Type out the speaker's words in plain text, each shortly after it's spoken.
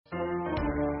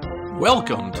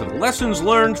Welcome to the Lessons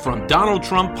Learned from Donald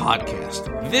Trump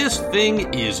podcast. This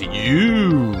thing is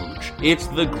huge. It's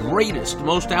the greatest,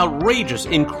 most outrageous,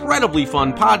 incredibly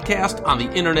fun podcast on the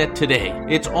internet today.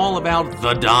 It's all about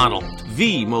the Donald,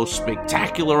 the most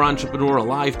spectacular entrepreneur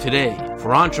alive today,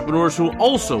 for entrepreneurs who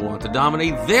also want to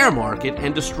dominate their market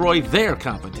and destroy their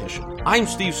competition. I'm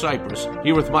Steve Cypress,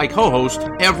 here with my co-host,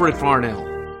 Everett Farnell.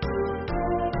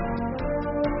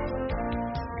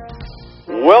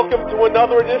 Welcome to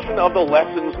another edition of the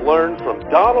Lessons Learned from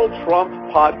Donald Trump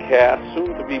podcast,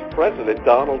 soon-to-be President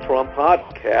Donald Trump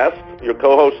podcast. Your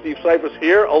co-host Steve Cypress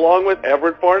here, along with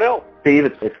Everett Farnell. Steve,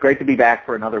 it's great to be back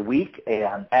for another week,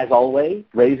 and as always,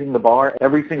 raising the bar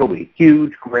every single week.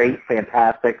 Huge, great,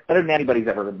 fantastic, better than anybody's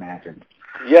ever imagined.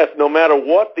 Yes, no matter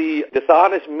what the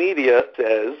dishonest media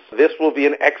says, this will be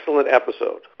an excellent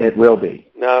episode. It will be.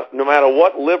 Now, no matter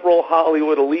what liberal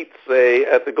Hollywood elites say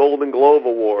at the Golden Globe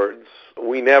Awards,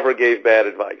 we never gave bad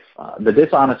advice. The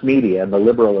dishonest media and the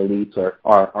liberal elites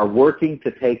are working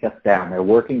to take us down. They're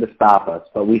working to stop us,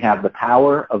 but we have the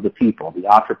power of the people, the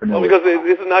entrepreneurs. Well, because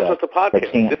this is not just a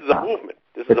podcast. This is a movement.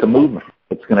 It's a movement.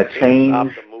 It's going to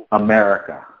change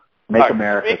America. Make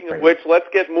America Speaking great. of which, let's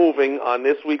get moving on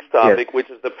this week's topic, which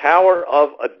is the power of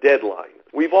a deadline.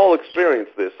 We've all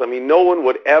experienced this. I mean, no one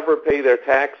would ever pay their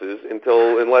taxes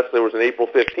unless there was an April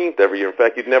 15th every year. In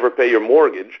fact, you'd never pay your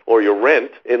mortgage or your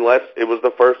rent unless it was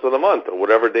the first of the month or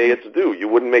whatever day it's due. You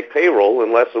wouldn't make payroll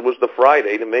unless it was the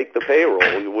Friday to make the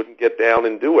payroll. You wouldn't get down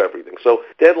and do everything. So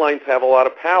deadlines have a lot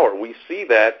of power. We see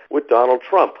that with Donald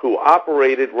Trump, who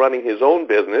operated running his own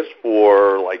business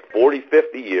for like 40,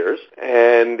 50 years,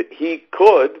 and he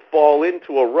could fall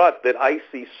into a rut that I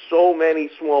see so many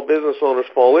small business owners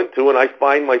fall into, and I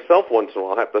find myself once in a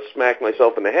while, I have to smack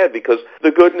myself in the head, because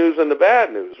the good news and the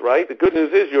bad news, right? The good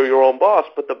news is you're your own boss,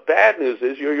 but the bad news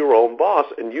is you're your own boss,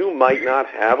 and you might not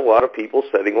have a lot of people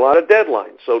setting a lot of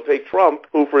deadlines. So take Trump,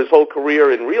 who for his whole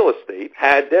career in real estate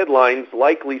had deadlines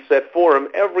likely set for him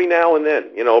every now and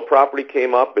then. You know, a property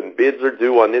came up and bids are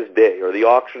due on this day, or the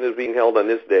auction is being held on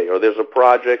this day, or there's a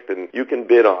project and you can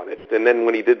bid on it. And then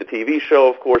when he did the TV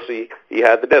show, of course, he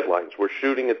had the deadlines. We're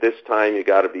shooting at this time, you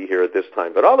got to be here at this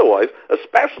time. But otherwise,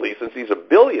 especially since he's a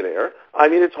billionaire, I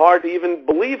mean, it's hard to even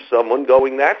believe someone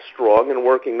going that strong and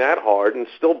working that hard and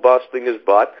still busting his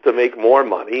butt to make more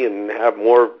money and have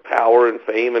more power and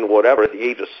fame and whatever at the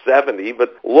age of 70,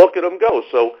 but look at him go.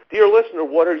 So, dear listener,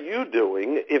 what are you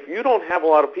doing? If you don't have a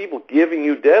lot of people giving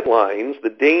you deadlines, the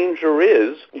danger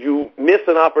is you miss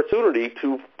an opportunity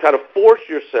to kind of force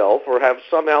yourself or have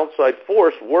some outside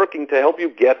force working to help you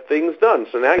get things done.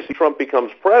 So now you see Trump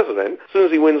becomes president. As soon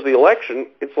as he wins the election,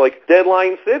 it's like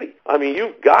deadline city. I mean,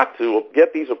 you've got to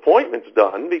get these appointments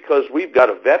done because we've got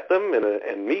to vet them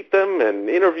and meet them and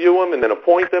interview them and then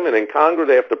appoint them, and in Congress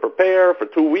they have to prepare for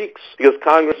 2 weeks because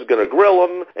Congress is going to grill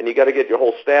them, and you got to get your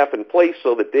whole staff in place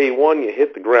so that day one you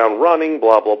hit the ground running,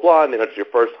 blah, blah, blah, and then it's your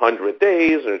first 100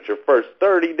 days and it's your first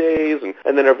 30 days,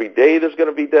 and then every day there's going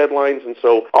to be deadlines, and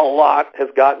so a lot has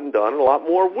gotten done and a lot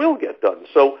more will get done.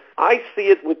 So I see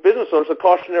it with business owners, a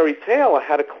cautionary tale. I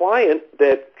had a client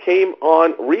that came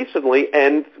on recently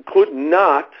and could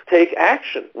not take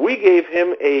action. We gave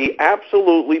him a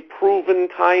absolutely proven,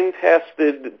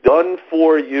 time-tested,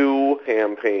 done-for-you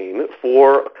campaign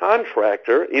for a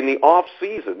contractor in the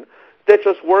off-season that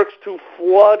just works to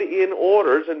flood in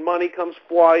orders and money comes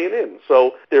flying in.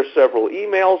 So there's several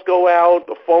emails go out,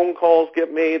 the phone calls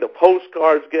get made, the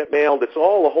postcards get mailed. It's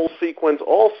all a whole sequence,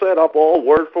 all set up, all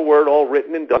word for word, all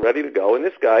written and done, ready to go. And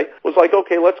this guy was like,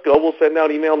 okay, let's go. We'll send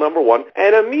out email number one.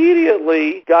 And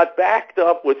immediately got backed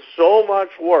up with so much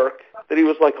work that he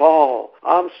was like, oh,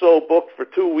 I'm so booked for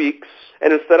 2 weeks.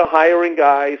 And instead of hiring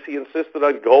guys, he insisted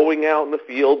on going out in the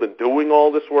field and doing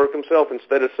all this work himself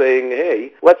instead of saying,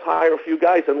 hey, let's hire a few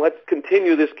guys and let's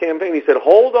continue this campaign. He said,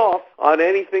 hold off on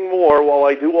anything more while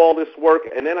I do all this work,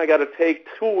 and then I got to take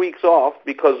 2 weeks off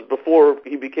because before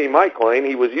he became my client,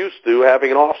 he was used to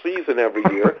having an off season every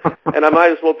year, and I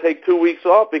might as well take 2 weeks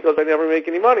off because I never make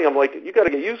any money. I'm like, you got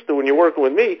to get used to when you're working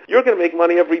with me. You're going to make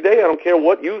money every day. I don't care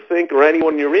what you think or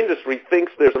anyone in your industry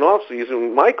thinks there's an off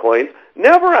season. My clients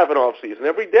never have an off season.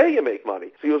 Every day you make money.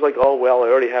 So he was like, oh, well, I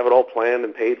already have it all planned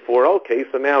and paid for. Okay,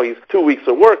 so now he's 2 weeks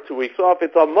of work, 2 weeks off.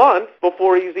 It's a month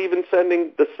before he's even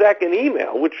sending the second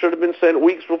email, which should have been sent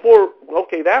weeks before.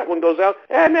 Okay, that one goes out.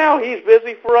 And now he's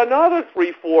busy for another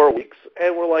 3-4 weeks.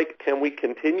 And we're like, can we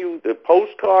continue the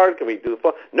postcard? Can we do the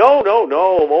phone? No, I'm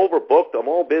overbooked. I'm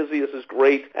all busy. This is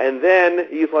great. And then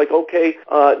he's like, okay,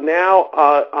 now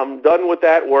I'm done with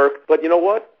that work. But you know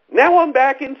what? Now I'm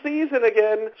back in season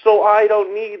again, so I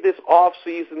don't need this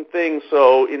off-season thing.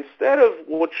 So instead of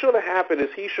what should have happened is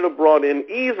he should have brought in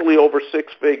easily over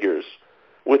 6 figures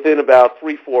within about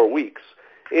 3-4 weeks.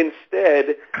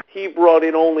 Instead, he brought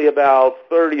in only about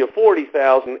 30 or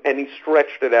 40,000, and he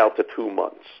stretched it out to 2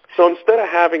 months. So instead of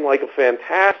having like a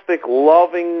fantastic,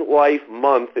 loving life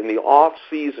month in the off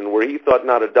season where he thought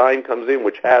not a dime comes in,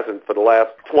 which hasn't for the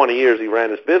last 20 years he ran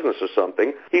his business or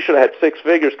something, he should have had 6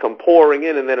 figures come pouring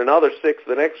in, and then another 6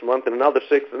 the next month, and another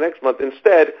 6 the next month.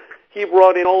 Instead, he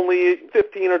brought in only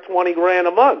 15 or 20 grand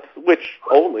a month, which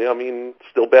only, I mean,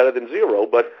 still better than zero,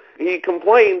 but he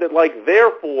complained that, like,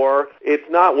 therefore, it's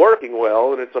not working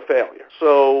well and it's a failure.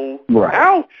 So, right.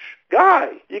 Ouch,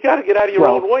 guy, you got to get out of your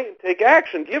own way and take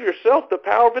action. Give yourself the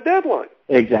power of a deadline.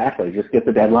 Exactly. Just get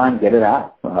the deadline, get it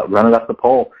out, run it up the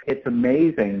pole. It's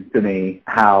amazing to me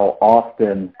how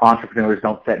often entrepreneurs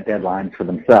don't set deadlines for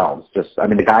themselves.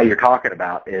 The guy you're talking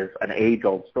about is an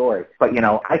age-old story. But,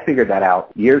 I figured that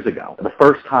out years ago. The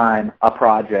first time a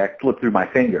project slipped through my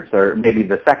fingers, or maybe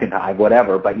the second time,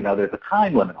 whatever, but, there's a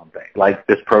time limit on things. Like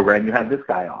this program you have this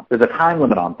guy on. There's a time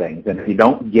limit on things, and if you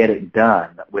don't get it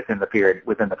done within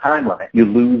the time limit, you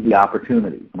lose the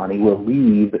opportunity. Money will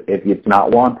leave if it's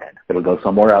not wanted. It'll go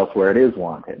somewhere else where it is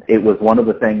wanted. It was one of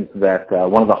the things that,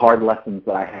 one of the hard lessons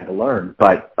that I had to learn,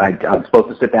 but I was supposed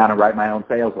to sit down and write my own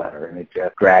sales letter, and it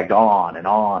just dragged on and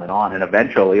on and on, and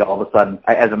eventually, all of a sudden,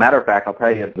 as a matter of fact, I'll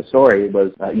tell you the story,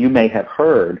 was you may have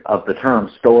heard of the term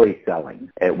story selling.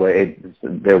 There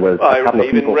was a couple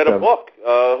of people... I even read a book.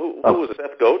 Who was it,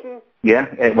 Seth Godin? Yeah,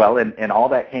 and all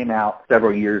that came out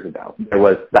several years ago. There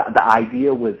was the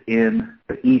idea was in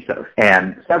the ether,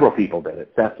 and several people did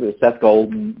it. Seth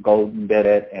Golden did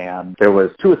it, and there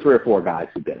was 2 or 3 or 4 guys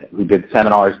who did it, who did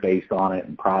seminars based on it,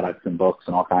 and products and books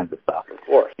and all kinds of stuff. Of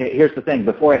course. Here's the thing: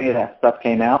 before any of that stuff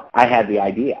came out, I had the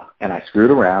idea, and I screwed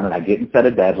around, and I didn't set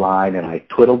a deadline, and I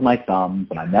twiddled my thumbs,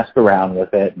 and I messed around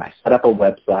with it, and I set up a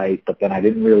website, but then I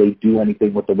didn't really do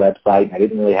anything with the website, and I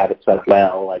didn't really have it set up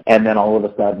well, and then all of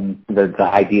a sudden, the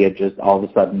idea just all of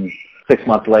a sudden, 6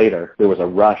 months later, there was a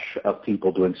rush of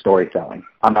people doing story selling.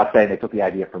 I'm not saying they took the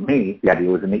idea from me. The idea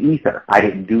was in the ether. I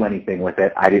didn't do anything with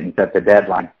it. I didn't set the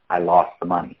deadline. I lost the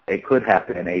money. It could have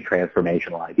been a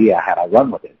transformational idea had I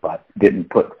run with it, but didn't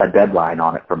put a deadline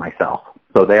on it for myself.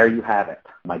 So there you have it,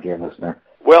 my dear listener.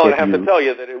 Well, I have to tell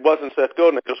you that it wasn't Seth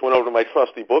Godin. I just went over to my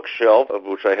trusty bookshelf, of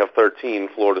which I have 13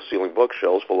 floor-to-ceiling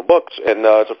bookshelves full of books, and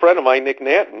it's a friend of mine, Nick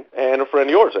Nanton, and a friend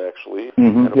of yours, actually.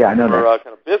 Mm-hmm. Yeah, I know that.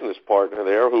 Kind of business partner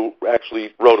there who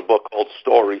actually wrote a book called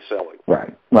Story Selling.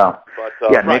 Right. Well,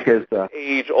 Nick is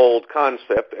age-old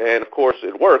concept, and of course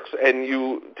it works. And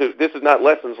this is not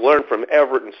lessons learned from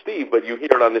Everett and Steve, but you hear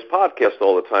it on this podcast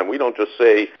all the time. We don't just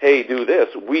say, "Hey, do this."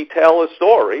 We tell a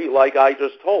story, like I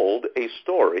just told a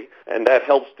story, and that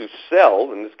helps to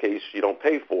sell. In this case, you don't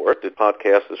pay for it. The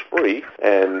podcast is free,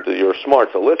 and you're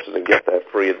smart to listen and get that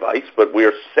free advice. But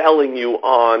we're selling you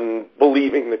on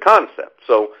believing the concept.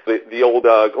 So the old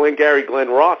Glenn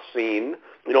Ross scene.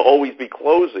 Always be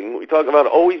closing. We talk about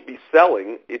always be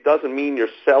selling. It doesn't mean you're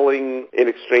selling in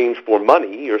exchange for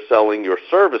money. You're selling your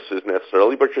services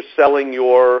necessarily, but you're selling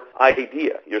your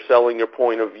idea. You're selling your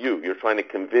point of view. You're trying to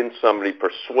convince somebody,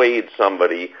 persuade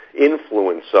somebody,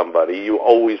 influence somebody. You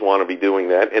always want to be doing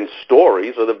that, and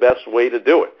stories are the best way to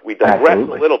do it. We digress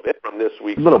a little bit from this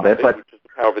week's topic, which is the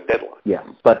power of a deadline. Yeah,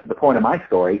 but the point of my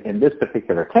story, in this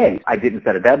particular case, I didn't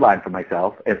set a deadline for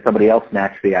myself, and somebody else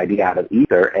snatched the idea out of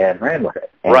ether and ran with it.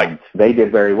 And right. They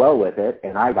did very well with it,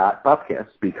 and I got bupkis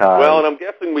because... Well, and I'm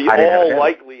guessing we all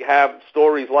likely have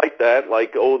stories like that,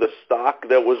 like, the stock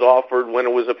that was offered when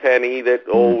it was a penny, that,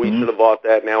 we should have bought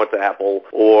that, now it's Apple.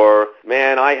 Or,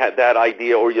 man, I had that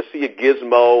idea. Or you see a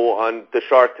gizmo on the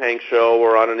Shark Tank show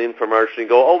or on an infomercial and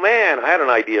go, oh, man, I had an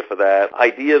idea for that.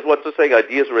 Ideas, what's the saying?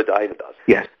 Ideas are a dime a dozen.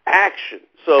 Yes. Action.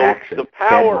 So the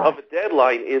power of a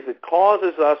deadline is it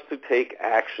causes us to take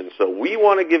action. So we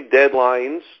want to give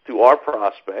deadlines to our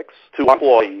prospects, to our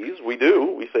employees. We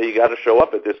do. We say you got to show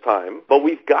up at this time. But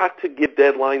we've got to give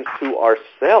deadlines to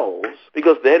ourselves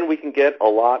because then we can get a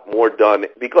lot more done.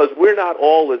 Because we're not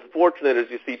all as fortunate as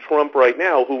you see Trump right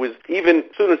now, who is, even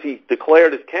as soon as he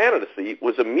declared his candidacy,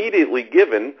 was immediately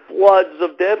given floods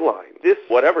of deadlines. This,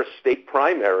 whatever state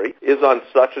primary, is on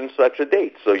such and such a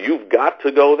date. So you've got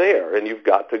to go there, and you've got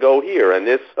got to go here, and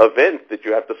this event that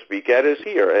you have to speak at is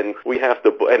here, and we have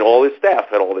to, and all his staff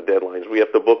had all the deadlines. We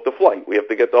have to book the flight. We have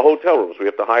to get the hotel rooms. We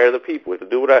have to hire the people. We have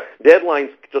to do whatever. Deadlines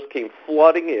just came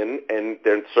flooding in, and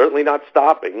they're certainly not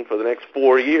stopping for the next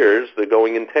 4 years. They're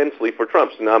going intensely for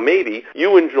Trump. So now maybe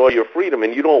you enjoy your freedom,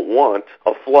 and you don't want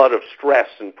a flood of stress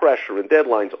and pressure and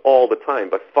deadlines all the time,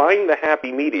 but find the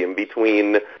happy medium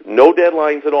between no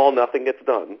deadlines at all, nothing gets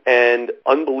done, and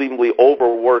unbelievably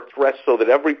overworked stress so that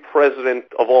every president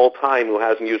of all time who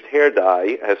hasn't used hair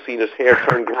dye has seen his hair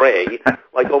turn gray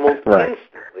like almost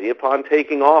instantly upon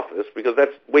taking office, because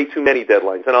that's way too many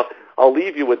deadlines. And I'll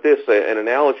leave you with this, an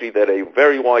analogy that a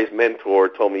very wise mentor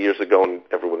told me years ago, and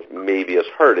everyone maybe has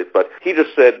heard it, but he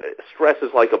just said stress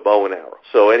is like a bow and arrow.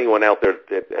 So anyone out there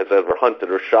that has ever hunted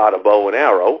or shot a bow and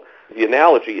arrow, the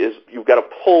analogy is you've got to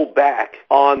pull back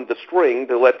on the string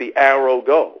to let the arrow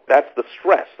go. That's the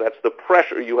stress. That's the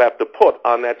pressure you have to put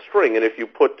on that string. And if you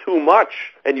put too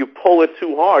much and you pull it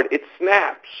too hard, it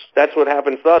snaps. That's what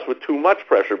happens to us with too much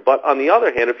pressure. But on the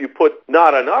other hand, if you put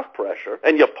not enough pressure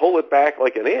and you pull it back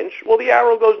like an inch, well, the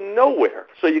arrow goes nowhere.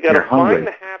 So you got to find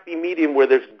the happy medium where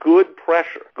there's good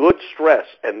pressure, good stress,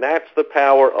 and that's the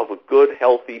power of a good,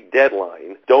 healthy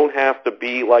deadline. Don't have to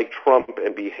be like Trump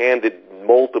and be handed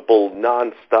multiple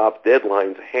non-stop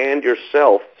deadlines. Hand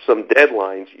yourself some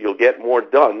deadlines. You'll get more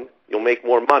done. You'll make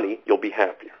more money. You'll be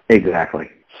happier. Exactly.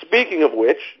 Speaking of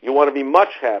which, you want to be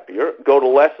much happier, go to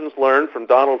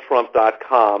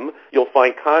lessonslearnedfromDonaldTrump.com. You'll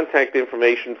find contact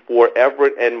information for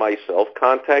Everett and myself.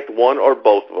 Contact one or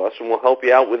both of us, and we'll help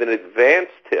you out with an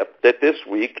advanced tip that this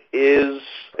week it's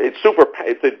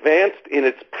advanced in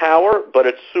its power, but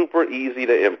it's super easy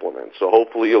to implement. So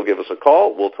hopefully you'll give us a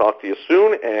call. We'll talk to you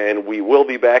soon, and we will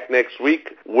be back next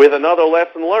week with another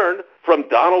lesson learned from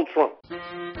Donald Trump.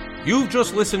 You've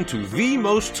just listened to the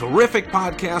most terrific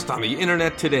podcast on the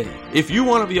internet today. If you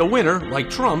want to be a winner like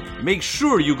Trump, make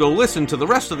sure you go listen to the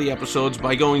rest of the episodes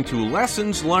by going to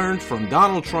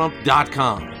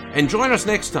lessonslearnedfromDonaldTrump.com. And join us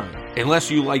next time,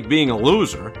 unless you like being a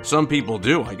loser. Some people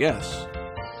do, I guess.